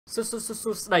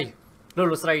đây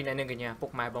lô sấy này nên cái nhà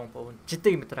phục mai bong phun chỉ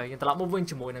tìm một thời nhưng tao một vương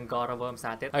chỉ mùi nâng gò ra vơm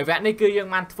xa tết hỏi vẽ này cứ dương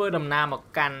man phơi đầm nam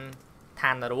một căn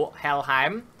than ở đó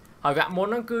Helheim hỏi vẽ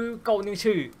muốn nó cứ câu những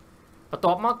chữ và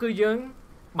top nó cứ dương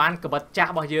ban cờ bật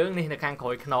cha bao dương này là khang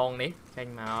khối non đấy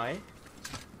anh mà nói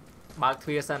bác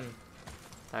thuê sân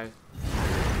từ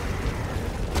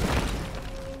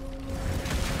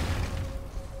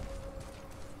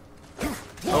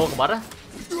ô cờ bật á.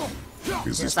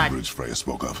 Is this the bridge Freya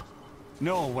spoke of?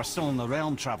 No, we're still on the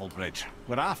realm travel bridge.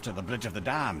 We're after the Bridge of the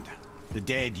Damned. The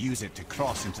dead use it to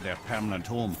cross into their permanent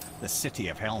home, the city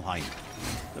of Helheim.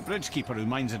 The bridgekeeper who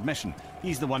minds admission,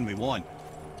 he's the one we want.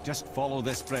 Just follow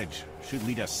this bridge. Should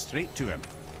lead us straight to him.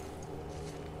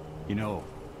 You know,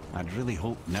 I'd really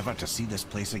hope never to see this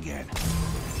place again.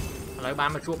 Lấy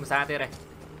ban mà chuột mà xa thế đây.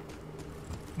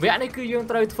 Vẽ này cứ dương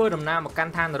tới phơi đầm nam một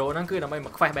căn than rồi nó cứ là mấy một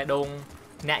khoe bè đông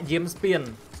nè diêm spiên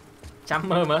chăm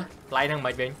mơ mà lại năng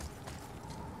mệt bình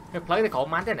lấy thì khổ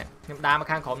mát thế này nhưng đa mà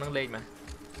khang khổ năng lên mà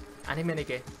anh thấy bên này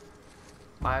kìa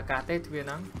ba cà tết viên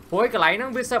nó phối cái lấy nó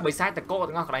biết sao bị sai từ cô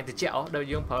từ ngon cái này từ chẹo đời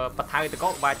dương phở bật thay từ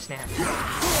cô ba nè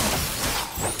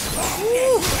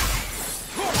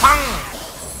băng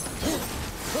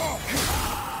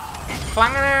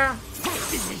băng nè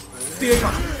tiền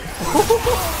mà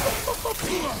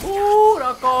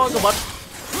đó co cái bật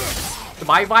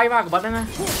bay bay vào cái bật này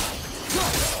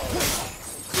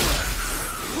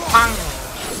băng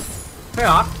thấy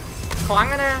hả khoáng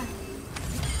cái nè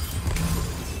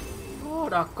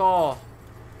đó co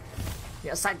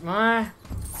dạ sạch mà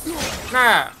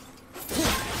nè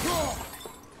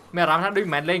mẹ làm sao đi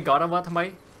mẹ lên cỏ đó vợ thằng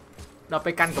mấy đó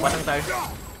phải canh của bật thằng tới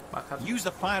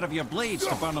use the fire of your blades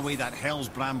to burn away that hell's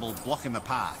bramble blocking the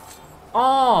path.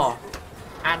 Oh,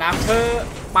 à đám thơ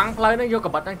băng play nó vô cả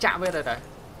bật đang chạm với rồi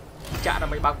chạm là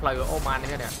mấy băng play ở ô màn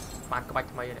này nè màn cái bạch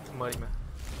mày này mời mà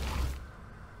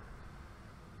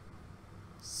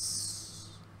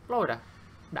lôi đã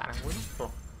đạn muối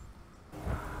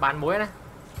bàn muối này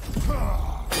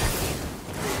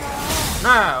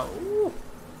nào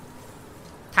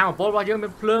thang một bố bao nhiêu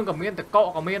miền phượng cả miền từ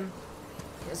cọ cả miền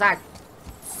sạch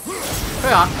thế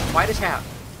hả quái đứa trẻ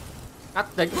ngắt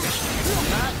tính.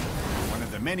 One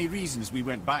of the many reasons we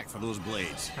went back for those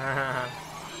blades.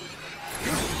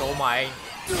 Đồ mày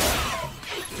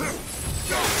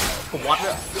cùng quát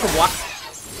nữa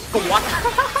cùng quát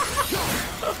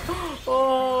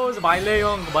ô bài lê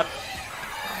không bật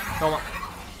không ạ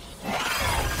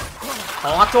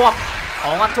họ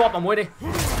ngắt chộp vào mũi đi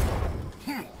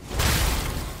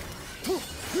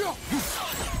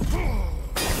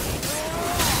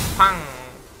phăng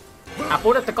à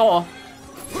phút đất co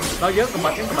đó dưới cái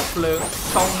bật lượng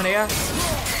không này á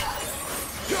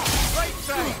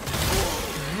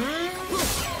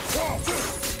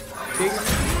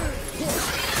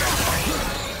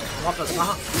what the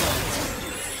fuck?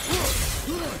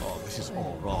 Oh, this is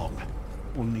all wrong.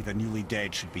 Only the newly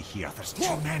dead should be here. There's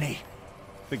too many.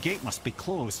 The gate must be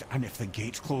closed, and if the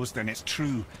gate's closed, then it's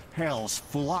true. Hell's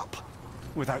full up.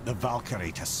 Without the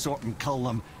Valkyrie to sort and cull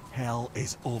them, hell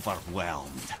is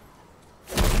overwhelmed.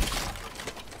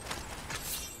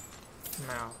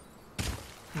 Nào,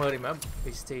 mơ đi mà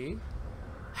bị tí.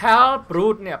 Hell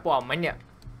brute nè, bỏ mấy nè.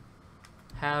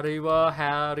 Hell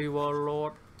river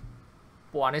lord.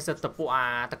 Bỏ này sẽ tập bộ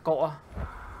ta cọ.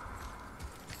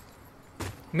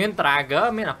 Miền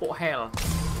Trager miền là bộ hell.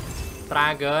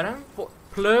 Trager đó, bộ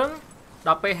phượng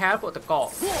đọcไป hell bộ ta cọ.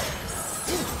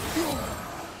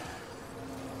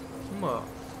 Mở.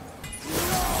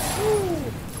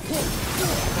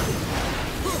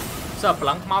 Sợ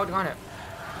lắng mau cho con nè.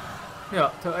 Nè,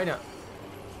 thưa ấy nè.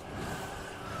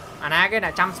 À na cái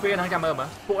này trăm spear nó trăm mà.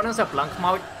 Bộ nó sập lắng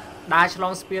mau đai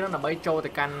long spear nó là bay trâu từ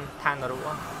căn than rồi.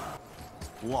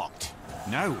 Locked.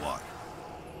 Now what?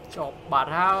 Cho bạt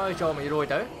ha cho mày rồi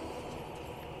tới.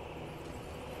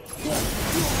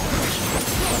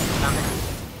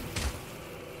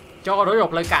 Cho đối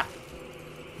đột lời cạch.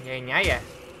 Nhảy nhảy vậy.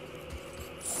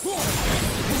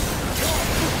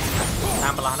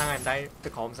 Làm là năng này đây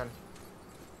tôi khổm xanh.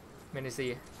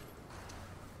 Menisi.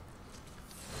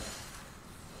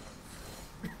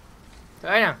 Thế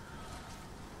nè.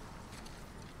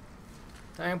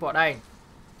 Thế em bỏ đây.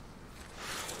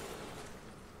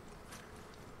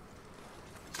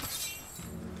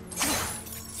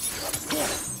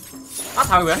 Bắt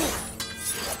thôi vậy.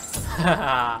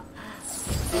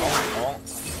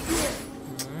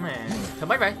 Mẹ, thằng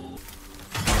mấy vậy?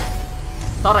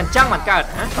 Tao thành trăng mặt card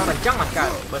hả? Tao thành trăng mặt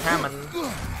card. Bữa tha mình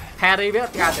Harry biết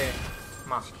card thì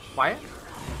mà quái.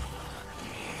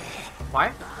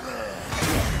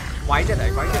 Quái chứ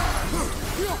đấy, quái chứ.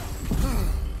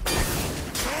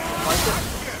 Quái chứ.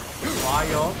 Bỏ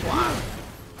vô quả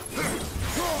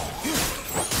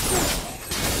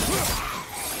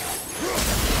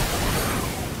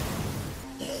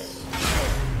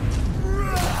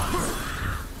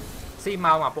xi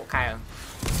mau mà bộ khai à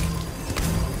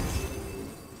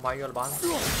bao nhiêu là bắn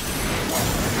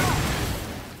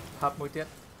hợp mũi tiết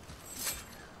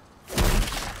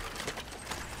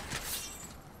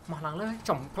mà lằng lên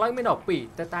chồng play mới đọc pỉ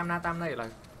tới tam này là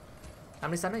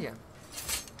tam đi sẵn đấy vậy.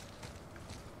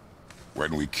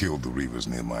 When we killed the Reavers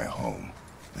near my home,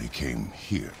 they came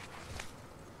here.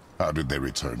 How did they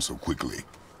return so quickly?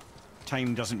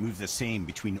 Time doesn't move the same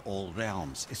between all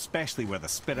realms, especially where the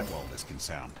spirit world is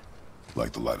concerned.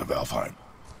 Like the light of Alfheim.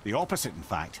 The opposite, in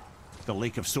fact. The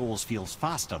Lake of Souls feels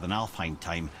faster than Alfheim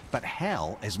time, but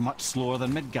Hell is much slower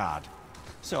than Midgard.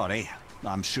 Sorry,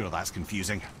 I'm sure that's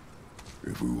confusing.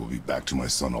 If we will be back to my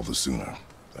son all the sooner,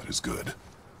 that is good.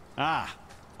 Ah,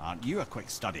 aren't you a quick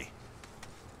study?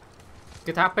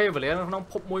 Cái tháp pê vật lý nó không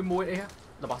phụp mùi đấy á,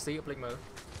 là bác sĩ lịch mở.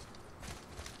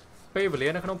 Pê vật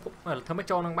lý nó không phụp, thơm mới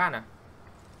cho năng ban à.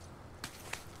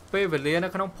 Pê vật lý nó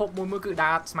không phụp mùi cứ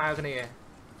đá smile cái này,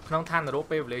 không than là đố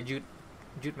pê vật lý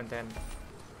dứt mình tên.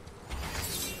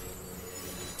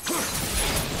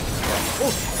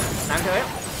 Đáng chơi á.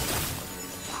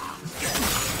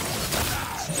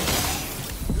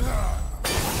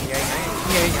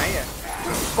 Nhây nhảy à.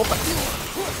 Cúp à.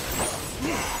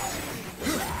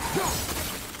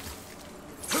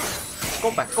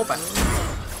 Cúp à.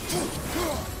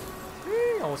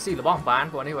 Ồ xì là bom bán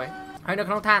của anh vậy. Hay nó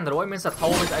không than rồi mình sật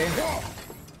thô vậy.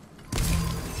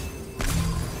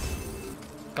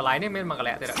 Cái lái này mình mà cái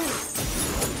lẹ thế đó.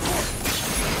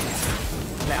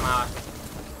 Lẹ mà.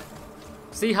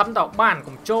 Xì hấm tàu bàn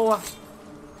cùng chô.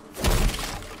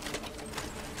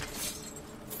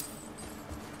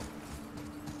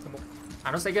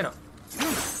 À nó xây kia nữa.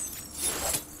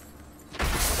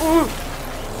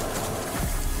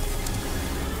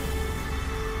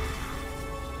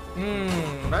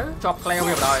 Đấy chọc leo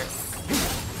việc rồi.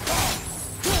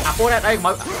 À pua đây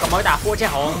mới đạp pua che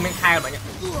hồn mình khai rồi bạn nhỉ.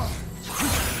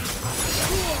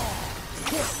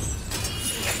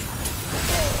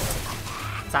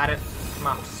 Ra đây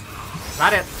mà ra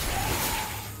đây.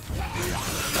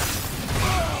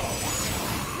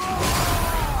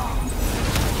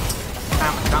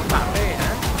 Làm căng thẳng đi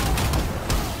hả?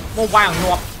 Màu vàng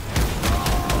ngọt.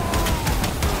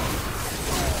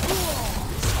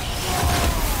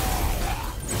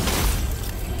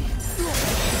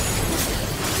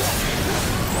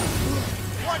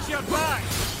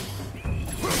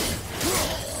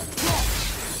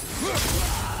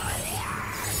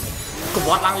 Cùng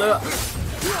bọt lăng lửa.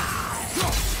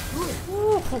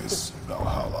 Is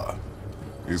Valhalla.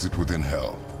 Is it within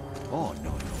hell? Oh,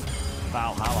 no.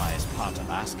 Valhalla is part of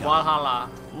Asgard. Valhalla.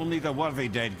 Only the worthy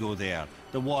dead go there,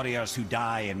 the warriors who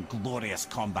die in glorious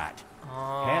combat.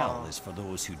 Hell is for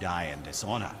those who die in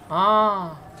dishonor.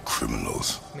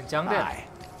 Criminals. Mình chẳng biết. Aye.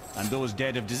 And those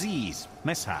dead of disease,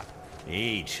 mishap,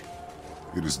 age.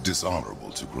 It is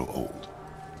dishonorable to grow old.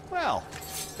 Well,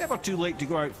 never too late to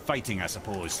go out fighting, I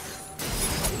suppose.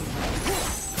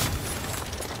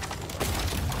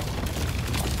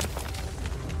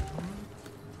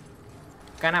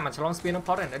 Cái này mà long spear nó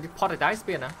pot này, nó pot để đáy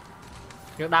spear nè.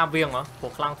 Nó đa viên mà,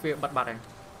 cuộc long spear bật này.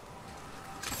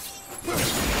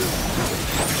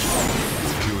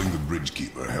 Killing the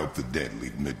Bridgekeeper helped the dead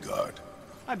leave Midgard.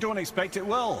 I don't expect it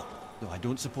will, though I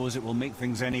don't suppose it will make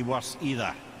things any worse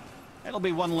either. It'll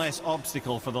be one less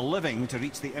obstacle for the living to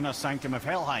reach the inner sanctum of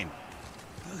Helheim.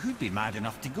 But who'd be mad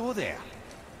enough to go there?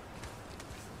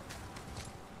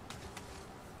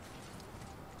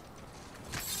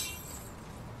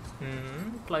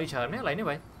 Play chờ nét lấy như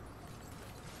vậy.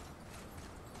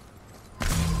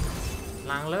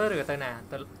 Làng lơ rồi tên nè,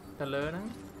 tên lơ nó.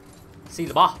 Xì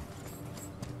là bo.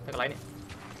 Tên lấy nè.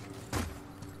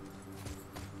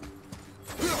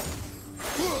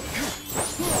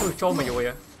 Ui, trôi mà rồi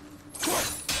à.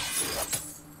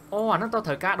 Ô, nó tao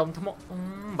thời ca đồng thâm mộ.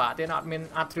 Bà tên admin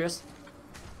Atreus.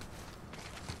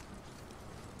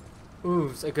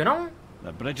 Sẽ cứ nóng.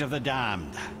 The Bridge of the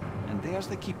Damned. And there's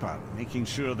the Keeper, making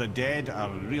sure the dead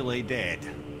are really dead.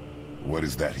 What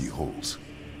is that he holds?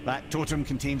 That totem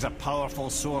contains a powerful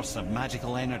source of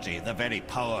magical energy, the very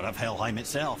power of Helheim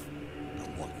itself. But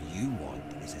what you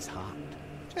want is his heart.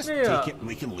 Just take it and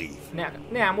we can leave.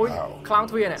 Nè, mũi clown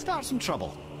thuyền nè. Start some trouble.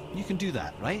 You can do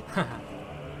that, right?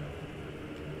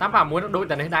 Tám bảo muốn đôi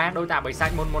tà này đá, đôi tà bởi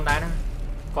sách môn đá đó.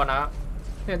 Còn đó,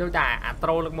 đôi tà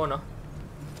troll lực môn nữa.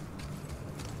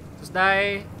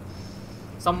 Đây.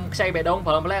 Xong xây bể đông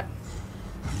phở lên.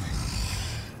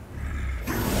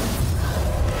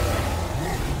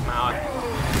 Mà rồi.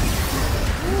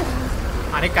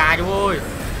 À đây cà chú ơi.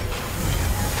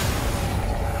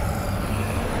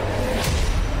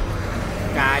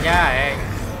 Cà chứ anh.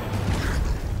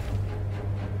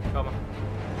 Không à.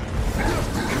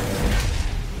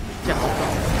 Chết không rồi.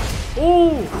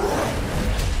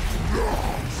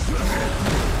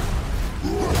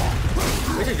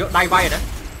 Cái gì đai bay rồi đấy.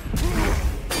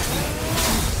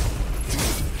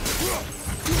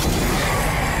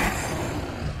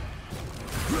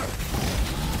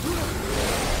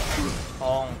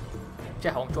 Hòn.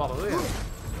 Chết hòn cho bữa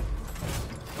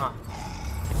à.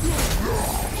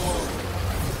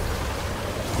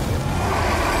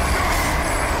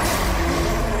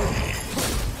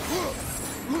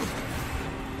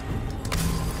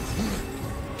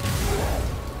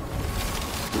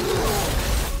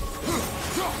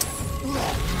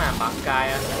 Mà bắn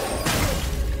cài anh.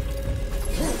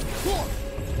 Rút.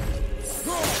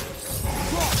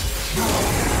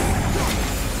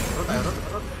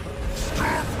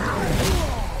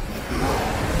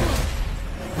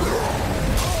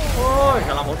 Ôi,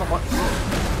 cả là một con.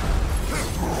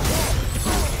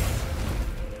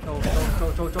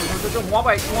 Trâu, ngó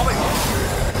vậy.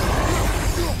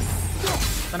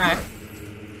 Thế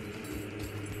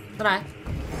này.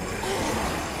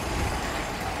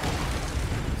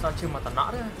 Sao chưa mà tận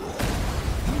nọ đấy.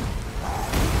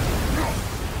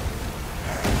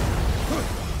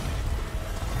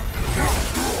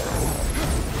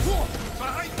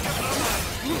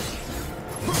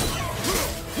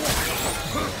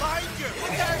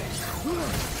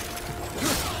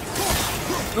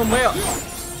 Ngâm mê ạ.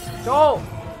 Chô.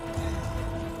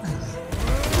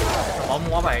 Bóng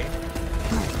quá vậy.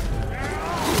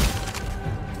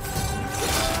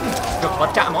 Được bắn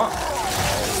chạm đó.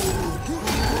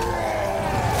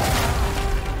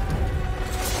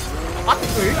 Bắt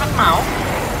quý ăn máu.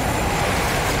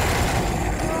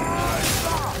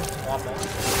 Ngon đó.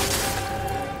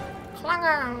 Khăn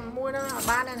à, mùi nó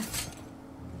ba đây này.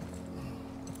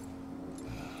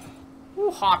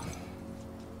 Hot.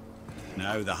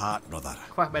 Now the heart, brother.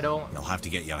 Khoai bè đông. You'll have to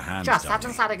get your hands Chả dirty. sát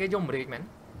nó sát đây cái dùng một mình.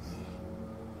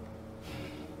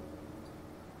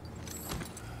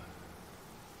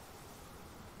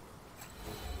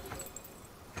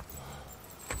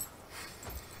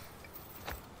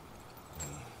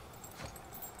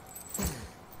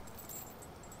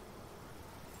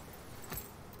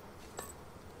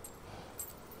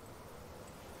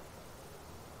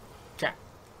 Chà.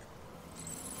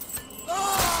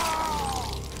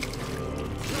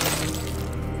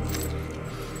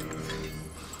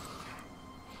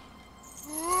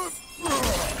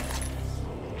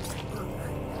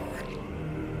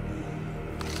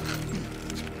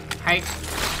 Hay.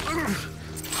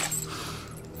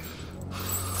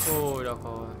 Ôi đâu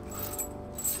rồi.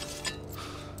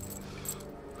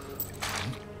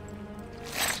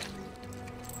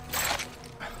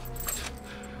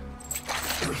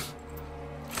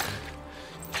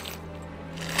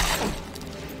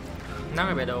 Nắm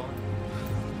cái bể đồ.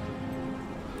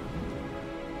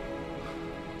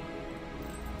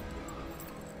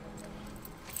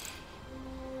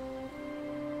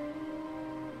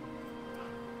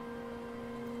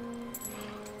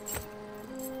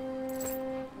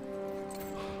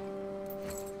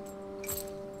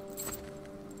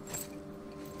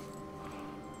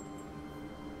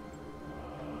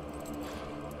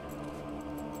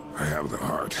 I have the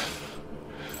heart.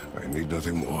 I need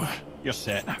nothing more. You're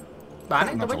set. Bán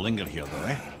ấy, Not tôi to biết. linger here, though,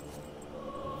 eh?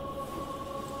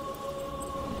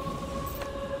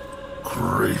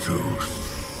 Kratos.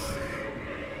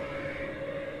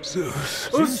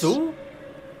 Zeus. Sú.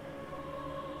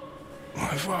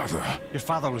 My father. Your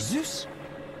father was Zeus?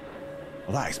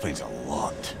 Well, that explains a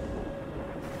lot.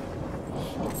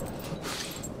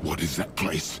 What is that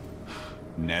place?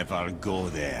 Never go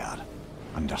there.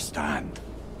 Understand?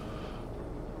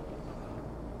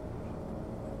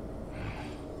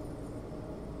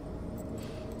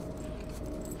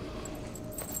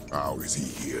 How is he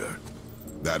here?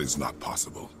 That is not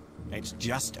possible. It's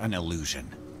just an illusion.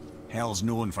 Hell's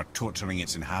known for torturing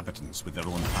its inhabitants with their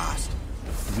own past.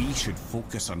 We should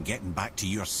focus on getting back to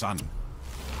your son.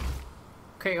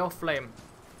 Chaos Flame.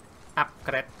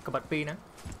 Upgrade cái bật pi nữa.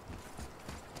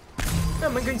 Cái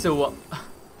mình kinh sù ạ.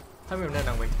 Thôi mình nên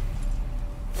làm mình.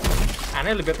 À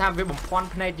này là việc tham với bấm con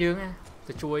này dương á.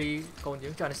 Tôi chui con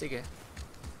dương cho nó sẽ kìa.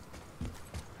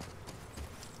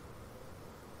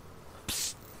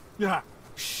 Yeah.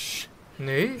 Shh.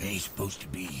 Nè. Ain't supposed to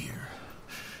be here.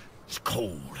 It's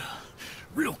cold.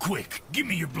 Real quick, give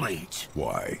me your blades.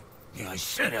 Why? Yeah, I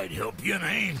said I'd help you and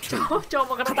I aim to. Cho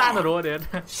một cái tan rồi đến.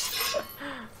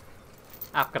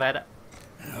 Upgrade ạ.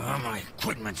 My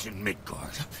equipment's in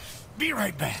Midgard. Be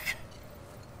right back.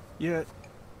 You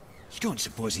don't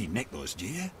suppose he nicked those, do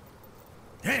you?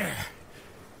 Yeah.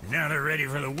 Now they're ready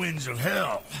for the winds of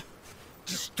hell.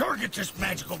 Just target this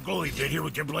magical glowy bit here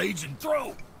with your blades and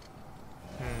throw.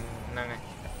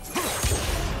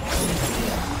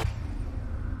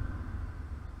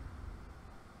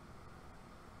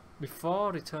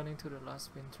 Before returning to the last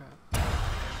wind trap.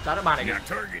 Now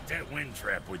target that wind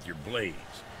trap with your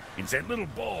blades. It's that little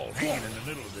ball hanging in the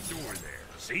middle of the door there.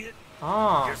 See it?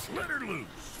 Oh. Just let her loose.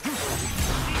 Now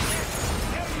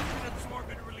you can absorb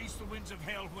and release the winds of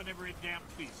hell whenever it damn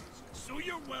pleases. So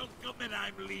you're welcome and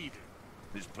I'm leaving.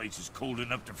 This place is cold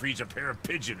enough to freeze a pair of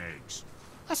pigeon eggs.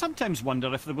 I sometimes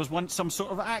wonder if there was once some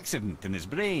sort of accident in his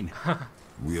brain.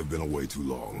 We have been away too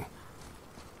long.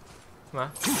 Mà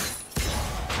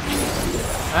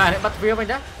à, để bắt vía mình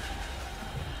đó.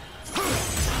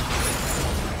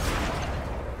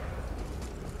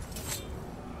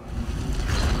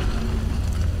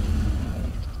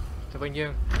 Cho Vinh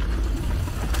Dương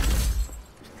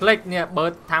click nè,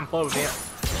 bớt tham pole nè,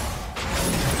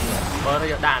 bớt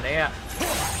nó đạn đấy ạ.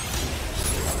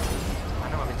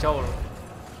 Nó mà bị trâu rồi.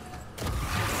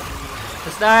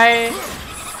 Đây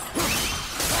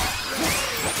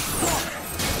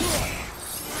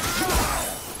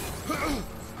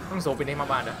không số bên đây mà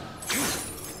bạn đó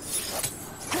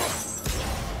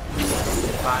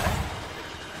bạn đấy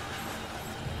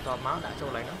to máu đã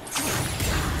trâu lấy nó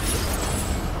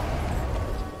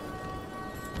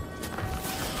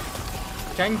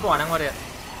tránh quả năng qua điện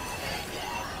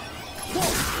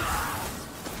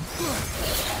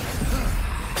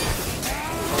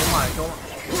chỗ ngoài chỗ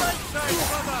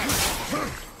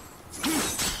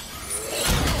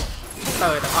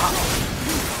trời đó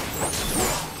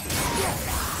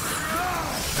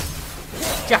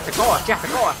chắc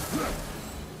phải có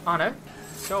à đấy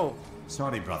show.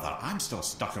 Sorry, brother, I'm still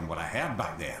stuck on what I heard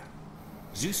back there.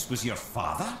 Zeus was your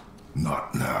father?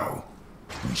 Not now.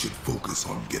 We should focus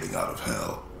on getting out of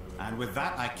hell. And with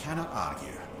that, I cannot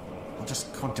argue. I'll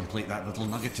just contemplate that little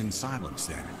nugget in silence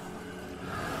then.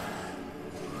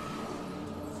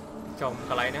 Trồng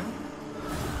cái này nữa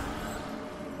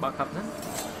bạc khập nữa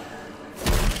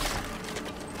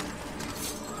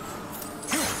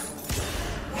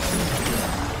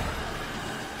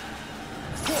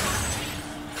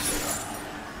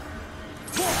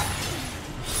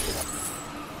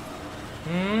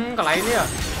cái này đi à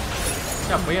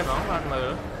chậm biết nó bạn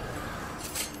mở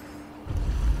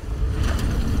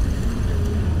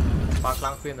bạc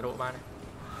lang phiên độ ba này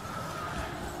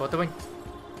của tôi mình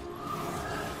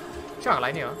chắc là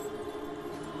lấy nữa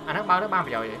anh nó bao đứa ba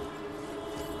bây giờ vậy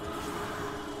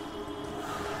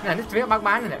này nó viết bác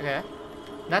bán này nè kìa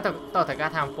đã tao phải ra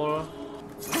tham pol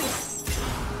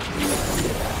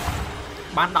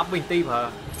bán đọc bình tim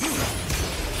hả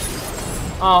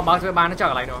bao nhiêu bán nó chắc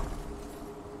là lấy nữa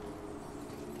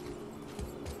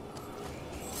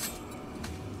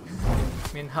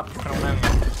miền hấp trong năng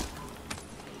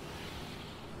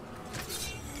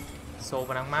xô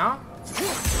vào năng máu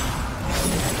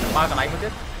ba cái lấy một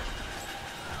chút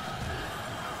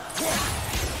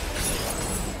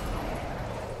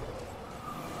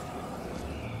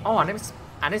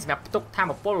anh ấy sẽ tục tham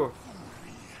một pol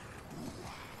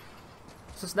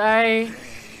xuất đây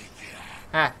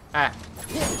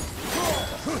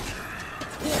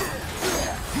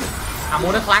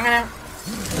muốn nó lắng nè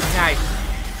này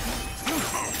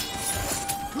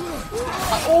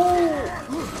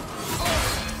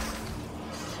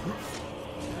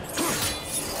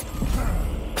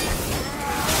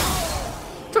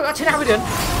trời ơi, thế nào mới đến?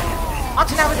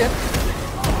 Thế nào mới đến?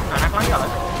 Nát lắm rồi.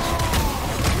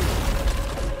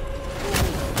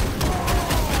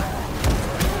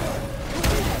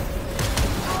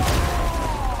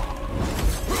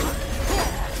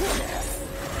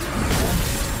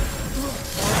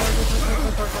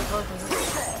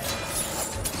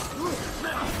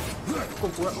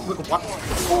 Cùng quát.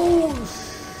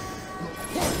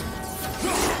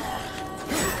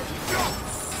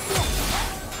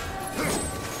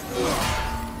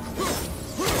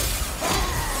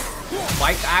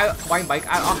 Bảy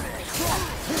cái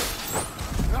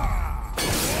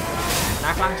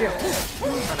nát lăng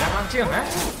chiêng hả?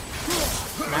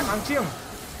 Nát lăng chiêng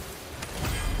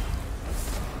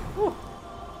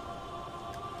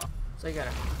dây kìa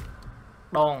này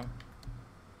đòn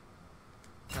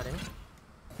đấy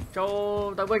cho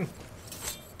tao binh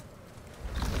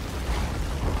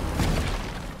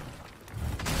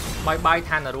bay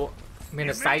than là đủ mình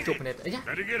là sai chụp này đấy nhá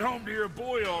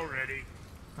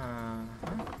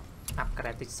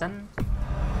upgrade sân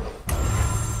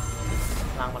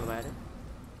lang mal về đấy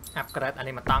upgrade anh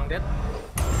em mà tăng đấy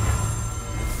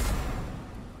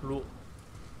lụ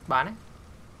bán đấy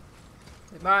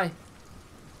bye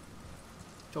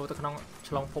ចូលទៅក្នុង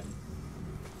ឆ្លងភព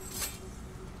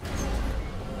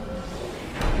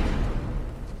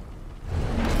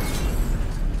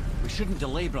We shouldn't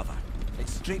delay, brother.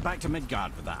 It's straight back to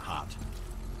Midgard with that heart.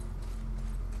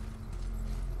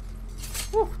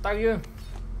 តើយើង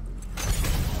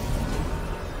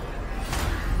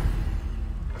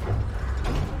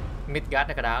Midgard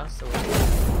នៅកណ្ដាលសួរ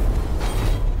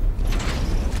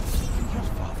Your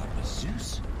father was Zeus?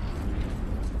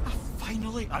 I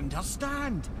finally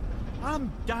understand. I'm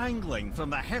dangling from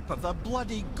the hip of the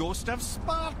bloody ghost of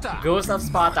Sparta. Ghost of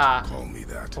Sparta Call me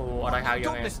that. អូអត់ឲ្យហៅ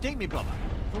យើង Don't ឯង mistake me, brother.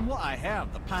 From what I heard,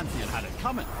 the Pantheon had it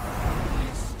coming.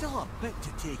 It's still a bit to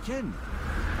take in.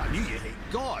 I knew you hate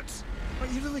gods, but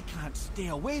you really can't stay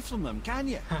away from them, can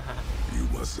you? You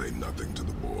must say nothing to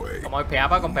the boy. កុំឲ្យប្រា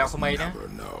ប់កុំប្រាប់ក្មេងណា Never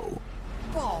know.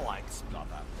 Bollocks,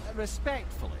 brother.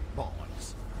 Respectfully, bollocks.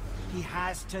 He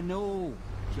has to know.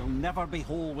 He'll never be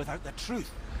whole without the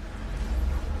truth.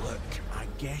 Look, I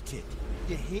get it.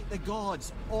 You hate the gods,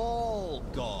 all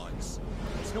gods.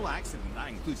 It's no accident that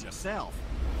includes yourself.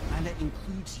 And it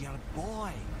includes your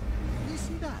boy. You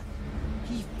see that?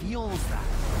 He feels that.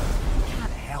 He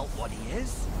can't help what he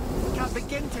is. He can't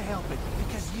begin to help it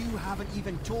because you haven't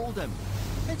even told him.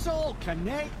 It's all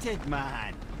connected,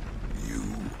 man. You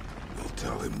will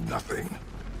tell him nothing.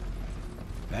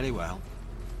 Very well.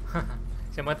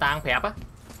 ចាំមើលតាំងប្រាប់ហ៎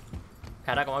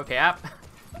ថាកុំឲ្យប្រាប់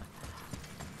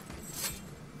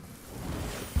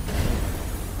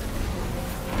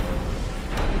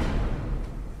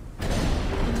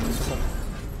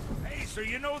Hey, so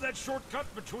you know that shortcut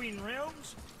between realms?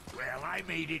 Well, I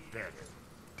made it better.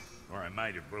 Or I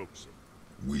might have broke some.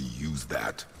 We use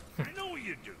that. I know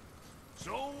you do.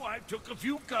 So I took a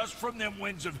few gusts from them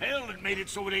winds of hell and made it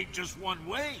so it ain't just one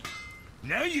way.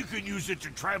 Now you can use it to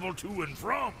travel to and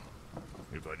from.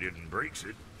 If I didn't break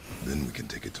it. Then we can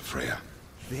take it to Freya.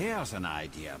 There's an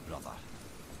idea, brother.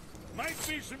 Might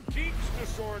be some kinks to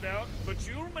sort out, but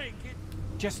you'll make it.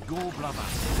 Just go, brother.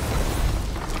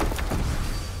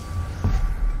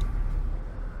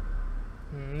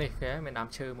 នេះគេមានដើម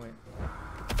ឈើមួយ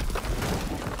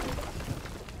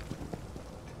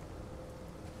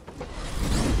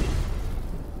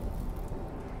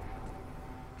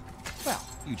Well,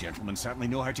 you gentlemen certainly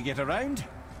know how to get around.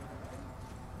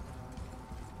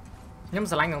 ខ្ញុំ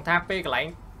ស្រឡាញ់នឹងថាពេលកន្លែង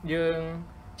យើង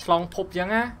ឆ្លងភពអញ្ចឹង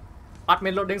ណាអត់មា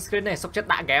ន loading screen ទេសុខចិត្ត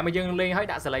ដាក់ game ឲ្យយើងលេងហើយ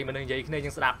ដាក់សលេងមនុស្សនិយាយគ្នាយើ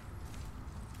ងស្ដាប់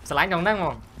ស្រឡាញ់ក្នុងហ្នឹងហ្ម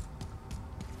ង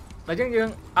តែយើង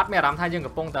អត់មានអារម្មណ៍ថាយើង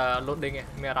កំពុងតែ loading ទេ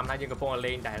មានអារម្មណ៍ថាយើងកំពុងតែ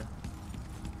លេងដែរ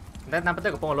តែតាមពិត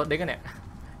កំពុងតែ loading ហ្នឹង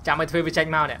ចាំឲ្យធ្វើវាចេញ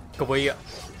មកនេះកវី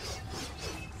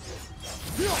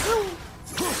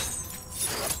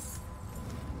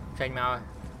ចេញមកហើយ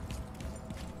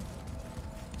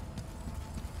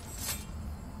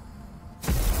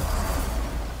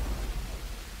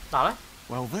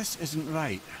Well, this isn't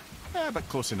right. But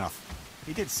close enough.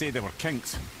 He did say there were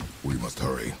kinks. We must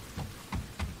hurry.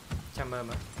 Chăm mơ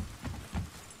mà.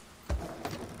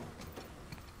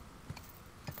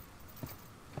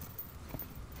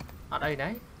 Ở đây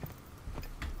đấy.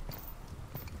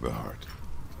 The heart.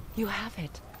 You have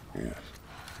it. Yes.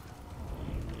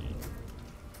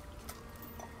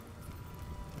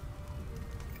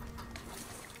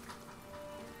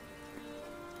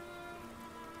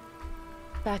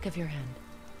 Back of your hand.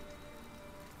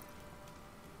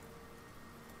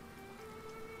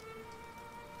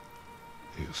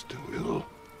 He is still ill.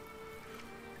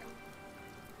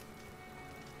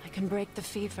 I can break the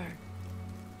fever,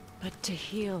 but to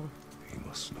heal. He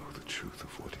must know the truth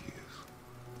of what he is.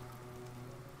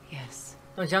 Yes.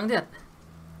 Nó trắng thiệt.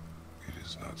 It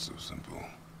is not so simple.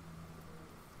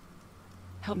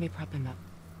 Help me prop him up.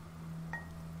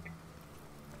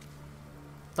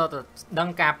 Tôi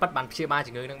đăng ca bắt bản chia ba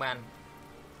chỉ người đang bàn.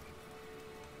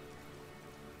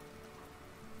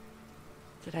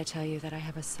 Did I tell you that I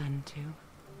have a son too?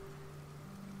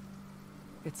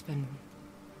 It's been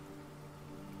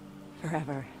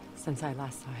forever since I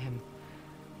last saw him.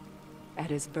 At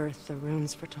his birth, the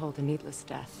runes foretold a needless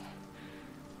death.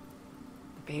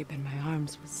 The babe in my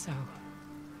arms was so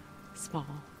small,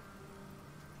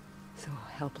 so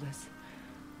helpless.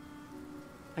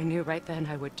 I knew right then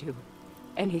I would do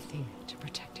anything to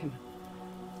protect him,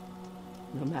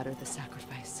 no matter the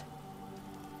sacrifice.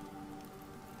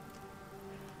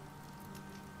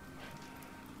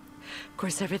 Of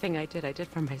course, everything I did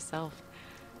for myself.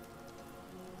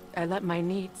 I let my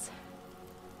needs,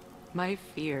 my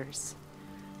fears,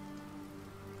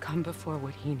 come before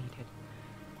what he needed.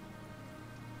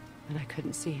 And I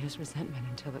couldn't see his resentment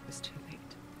until it was too late.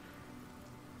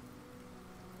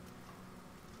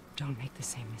 Don't make the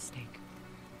same mistake.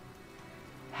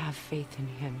 Have faith in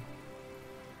him.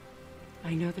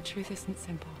 I know the truth isn't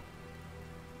simple,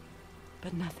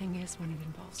 but nothing is when it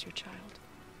involves your child.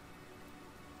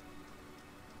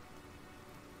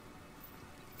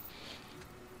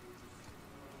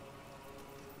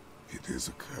 It is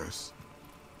a curse.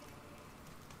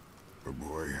 The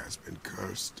boy has been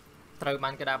cursed. ត្រូវបា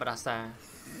នគេដាក់បដាសា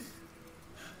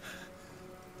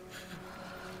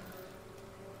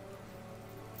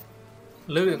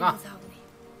លឺទាំងអស់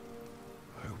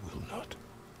I will not.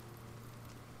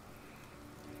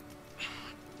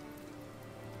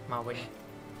 មកវិញ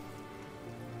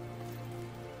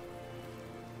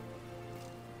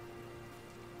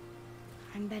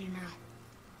I'm better now.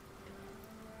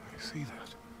 I see that.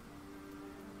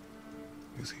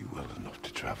 Is he well enough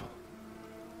to travel?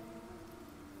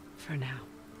 For now.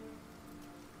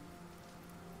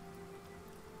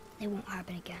 It won't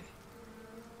happen again.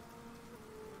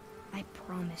 I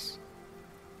promise.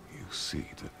 You see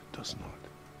that it does not.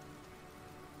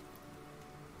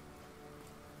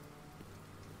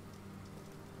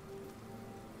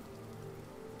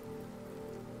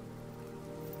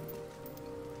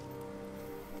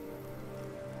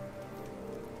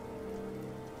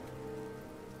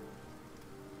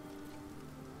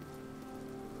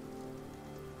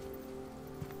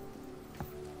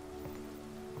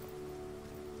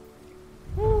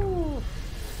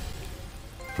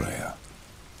 Freya,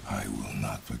 I will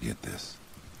not forget this.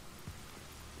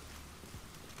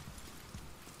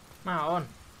 មកអូន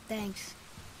Thanks.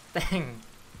 តែង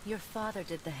Your father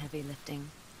did the heavy lifting.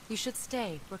 You should stay,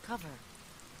 recover.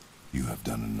 You have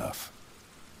done enough.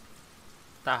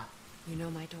 តា You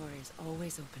know my door is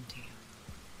always open to you.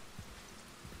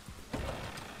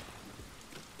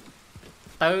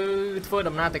 ទៅធ្វើ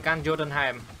ដំណើរទៅកាន់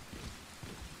Jotunheim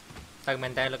ទៅមែ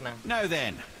នតើលើកហ្នឹង Now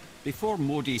then, before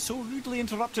Modi so rudely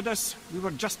interrupted us, we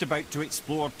were just about to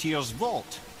explore Tyr's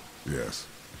vault. Yes,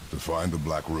 to find the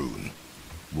Black Rune.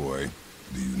 Boy,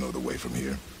 do you know the way from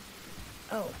here?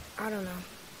 Oh, I don't know.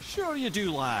 Sure you do,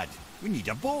 lad. We need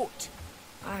a boat.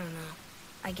 I don't know.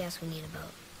 I guess we need a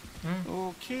boat.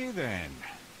 Okay then.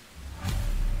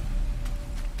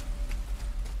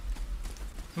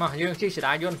 មកយើងជិះច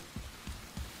រាយន្ត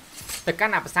ទៅកា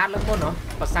ន់អាប្រាសាទលើកមុនហ៎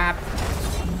ប្រាសាទ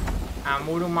អា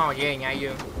មួយនោះមកនិយាយញ៉ៃ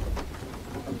យើង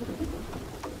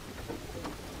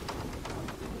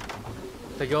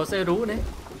ទៅយកសេរូនេះ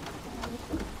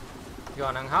យក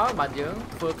អាហ្នឹងហើយបាទយើង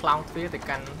ធ្វើខ្លោងទ្វារទៅ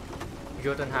កាន់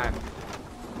Jotunheim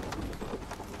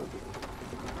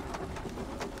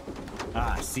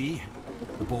Ah, see?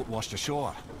 The boat washed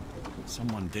ashore.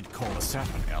 Someone did call a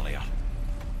serpent earlier.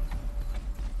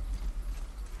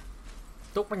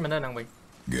 ទុកមិននៅហ្នឹងវិញ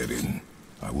Get in.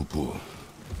 I will pull.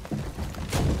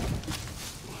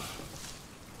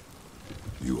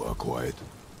 You are quiet.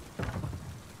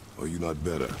 Are you not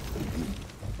better?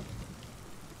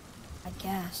 I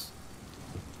guess.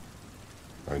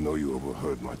 I know you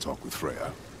overheard my talk with Freya.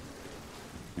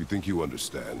 You think you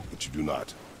understand, but you do not.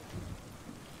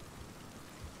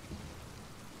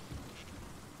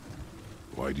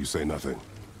 Why do you say nothing?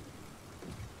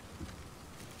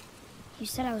 You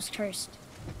said I was cursed.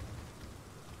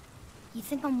 You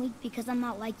think I'm weak because I'm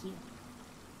not like you.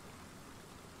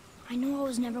 I know I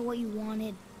was never what you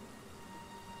wanted.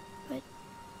 But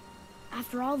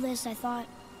after all this, I thought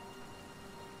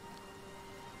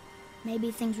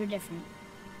maybe things were different.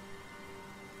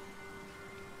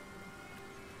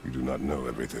 You do not know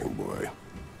everything, boy.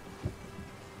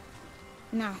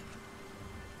 No.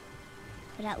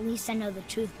 But at least I know the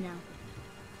truth now.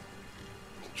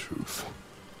 The truth.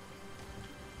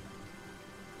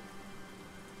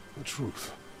 The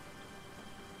truth.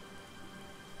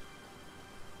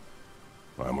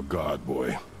 I am a god,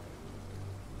 boy.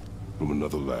 From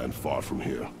another land far from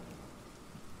here.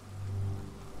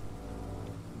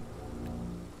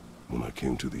 When I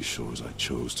came to these shores, I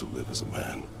chose to live as a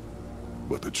man.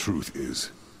 But the truth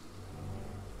is,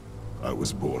 I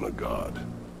was born a god.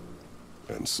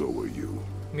 And so were you.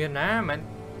 មានណាមែន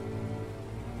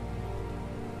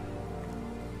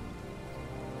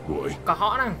Boy, កុហ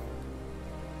កហ្នឹង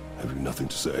have you nothing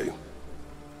to say?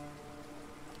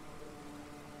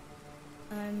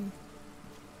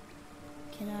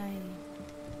 Can I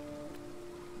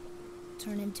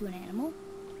turn into an animal?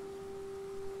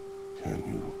 Can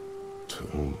you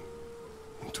turn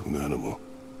into an animal?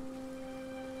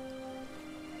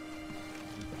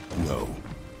 No.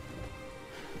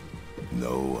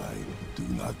 No, I do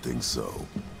not think so.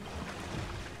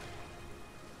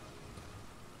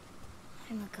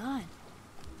 I'm a god.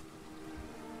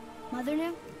 Mother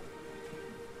knew?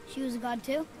 She was a god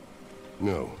too?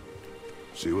 No.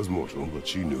 She was mortal, but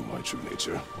she knew my true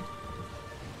nature.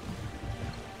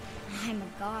 I'm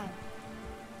a god.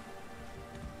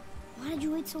 Why did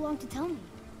you wait so long to tell me?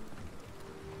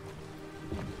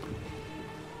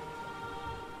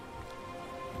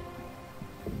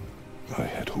 I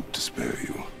had hoped to spare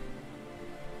you.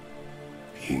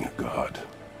 Being a god,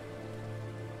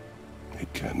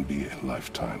 it can be a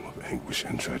lifetime of anguish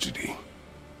and tragedy.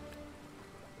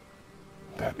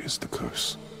 That is the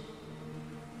curse.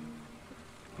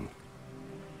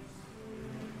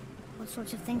 What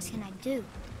sorts of things can I do?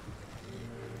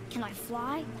 Can I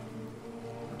fly?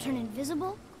 Or turn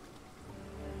invisible?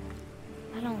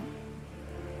 I don't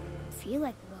feel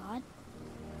like a god.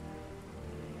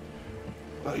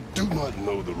 I do not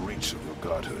know the reach of your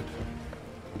godhood.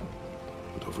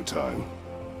 But over time,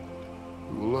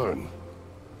 you will learn.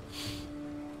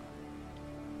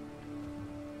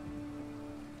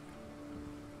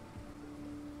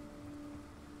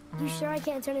 You sure I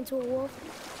can't turn into a wolf?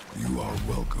 You are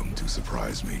welcome to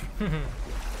surprise me.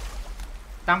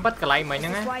 Tam bắt cái lại mình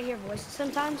That's nhá. why I hear voices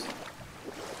sometimes.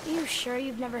 Are you sure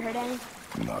you've never heard any?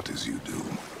 Not as you do.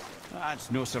 That's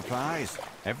no surprise.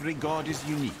 Every god is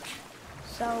unique.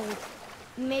 So,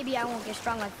 maybe I won't get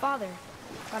strong like Father,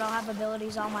 but I'll have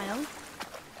abilities all my own?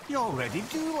 You already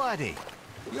do, laddie.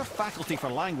 Your faculty for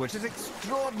language is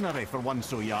extraordinary for one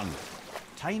so young.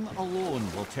 Time alone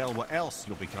will tell what else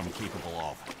you'll become capable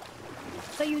of.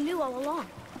 So you knew all along?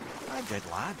 I did,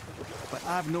 lad. But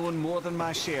I've known more than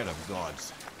my share of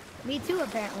gods. Me too,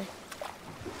 apparently.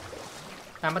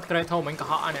 Tam bắt cái thâu mình có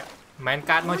họ nè. Mình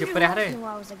cắt I nó chụp wonder cái who đấy. else knew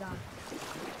I was a god.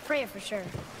 Freya for sure.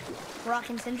 Rock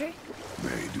and Sindri?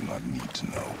 They do not need to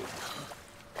know.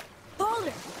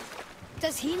 Baldur!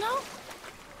 Does he know?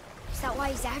 Is that why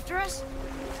he's after us?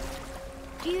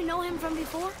 Do you know him from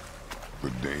before? The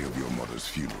day of your mother's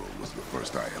funeral was the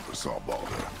first I ever saw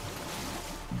Baldur.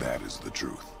 That is the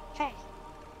truth. Hey,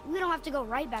 we don't have to go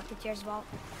right back to Tyr's vault,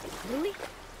 do we?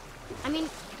 I mean,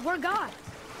 we're gods.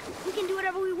 We can do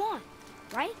whatever we want,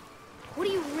 right? What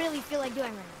do you really feel like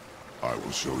doing right now? I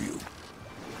will show you.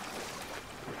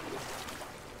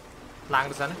 Lang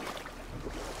được sẵn.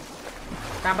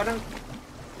 Tam bắt nó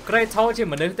cái thâu chỉ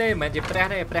mình đứng thế mình chỉ pre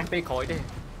đây pre pe khỏi đây.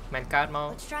 Mình cắt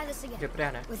mau. Let's try this again. Chỉ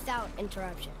pre này. Without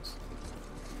interruptions.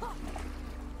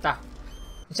 Ta.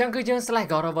 Chẳng cứ dương slide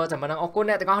God of War តែមិនអរគុណ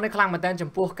អ្នកទាំងអស់នេះខ្លាំងមែនតើចំ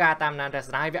ពោះការតាមដានតែ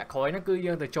ស្ដាយវគ្គក្រោយហ្នឹងគឺ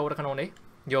យើងទៅចូលទៅក្នុងនេះ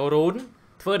យករូន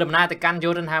ធ្វើដំណើរទៅកាន់យូ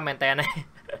រ៉ានហាមមែនតើនេះ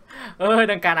អើយ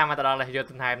នឹងការណាមកទៅដល់យូ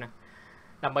រ៉ានហាមហ្នឹង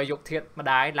ដើម្បីយកធាតុម្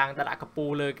ដាយឡើងទៅដាក់កពូ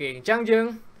លើគេអញ្ចឹងយើង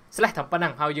slash តែប៉ុណ្ណឹ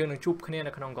ងហើយយើងនឹងជួបគ្នា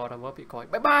នៅក្នុង God of War ពីក្រោយ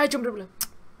បាយបាយជម្រាបលា